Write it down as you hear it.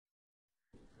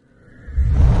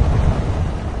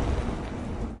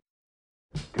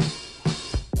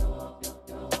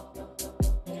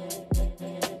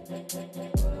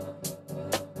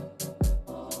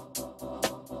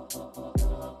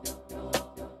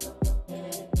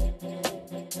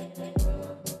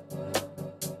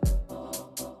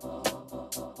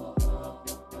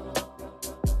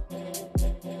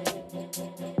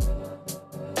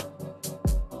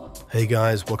Hey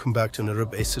guys, welcome back to another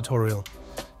base tutorial.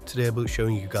 Today I'll be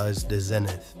showing you guys the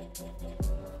Zenith.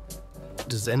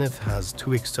 The Zenith has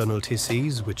two external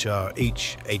TCs which are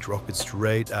each 8 rockets to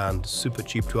rate and super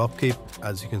cheap to upkeep,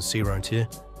 as you can see around here.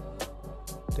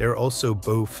 They're also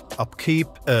both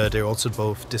they're also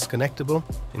both disconnectable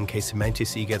in case the main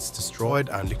TC gets destroyed,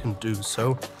 and you can do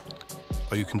so,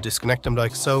 or you can disconnect them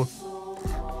like so,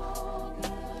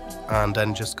 and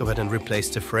then just go ahead and replace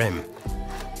the frame.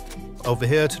 Over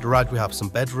here to the right we have some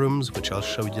bedrooms, which I'll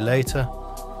show you later,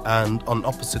 and on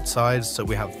opposite sides so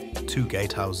we have 2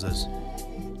 gatehouses.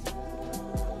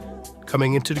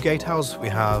 Coming into the gatehouse we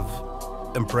have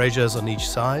embrasures on each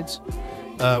side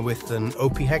with an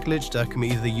OP hecklage that can be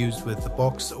either used with the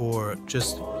box or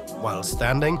just while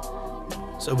standing.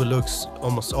 So it overlooks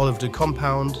almost all of the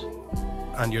compound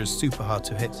and you're super hard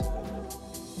to hit.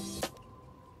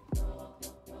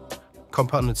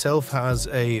 Compound itself has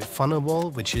a funnel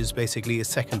wall, which is basically a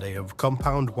second layer of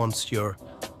compound once your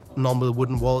normal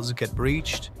wooden walls get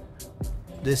breached.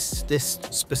 This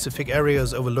specific area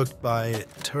is overlooked by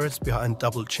turrets behind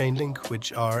double chain link,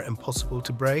 which are impossible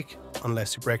to break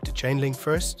unless you break the chain link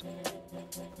first.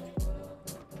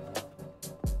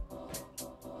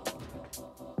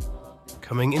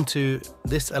 Coming into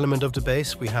this element of the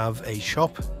base we have a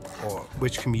shop,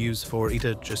 which can be used for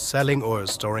either just selling or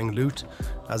storing loot,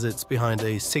 as it's behind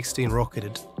a 16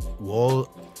 rocketed wall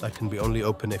that can be only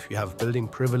open if you have building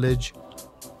privilege.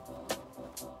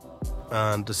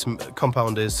 And the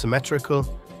compound is symmetrical.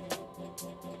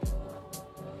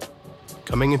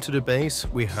 Coming into the base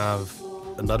we have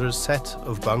another set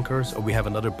of bunkers, or we have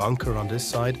another bunker on this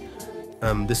side.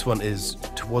 This one is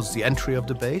towards the entry of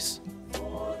the base,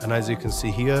 and as you can see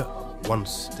here,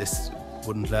 once this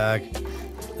wouldn't lag,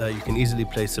 you can easily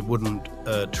place a wooden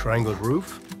triangle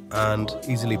roof and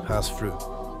easily pass through.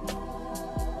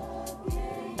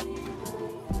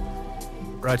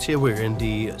 Right here we're in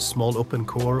the small open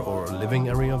core or living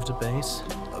area of the base.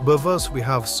 Above us we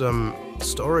have some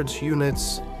storage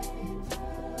units.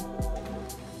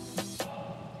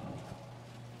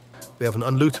 We have an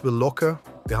unlootable locker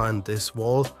behind this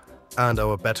wall and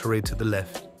our battery to the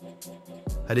left.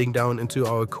 Heading down into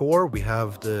our core we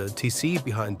have the TC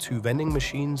behind 2 vending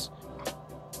machines,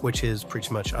 which is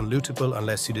pretty much unlootable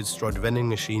unless you destroy the vending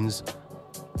machines.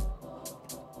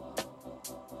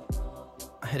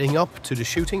 Heading up to the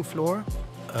shooting floor,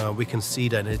 we can see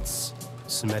that it's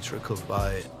symmetrical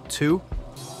by 2,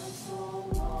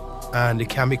 and it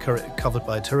can be covered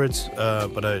by turrets,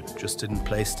 but I just didn't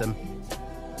place them.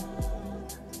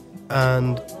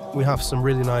 And we have some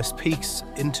really nice peeks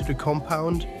into the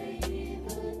compound.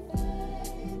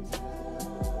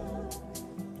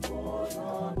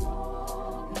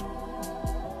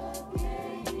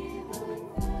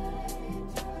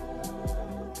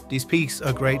 These peaks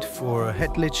are great for head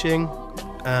glitching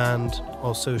and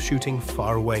also shooting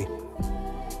far away,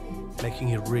 making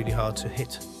it really hard to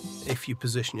hit if you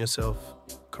position yourself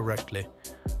correctly.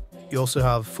 You also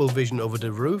have full vision over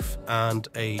the roof and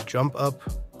a jump up,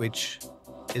 which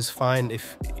is fine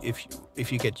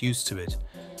if you get used to it.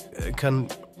 It can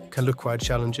look quite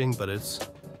challenging, but it's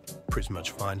pretty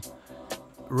much fine.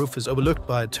 The roof is overlooked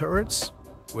by turrets,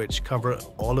 which cover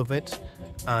all of it,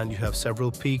 and you have several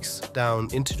peaks down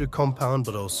into the compound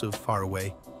but also far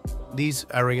away. These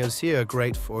areas here are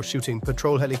great for shooting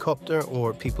patrol helicopter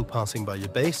or people passing by your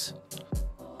base,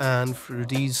 and through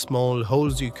these small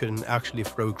holes you can actually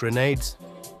throw grenades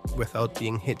without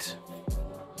being hit.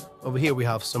 Over here we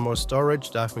have some more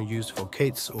storage that can be used for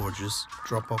kits or just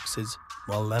drop boxes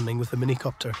while landing with a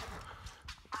minicopter.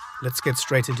 Let's get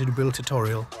straight into the build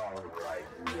tutorial.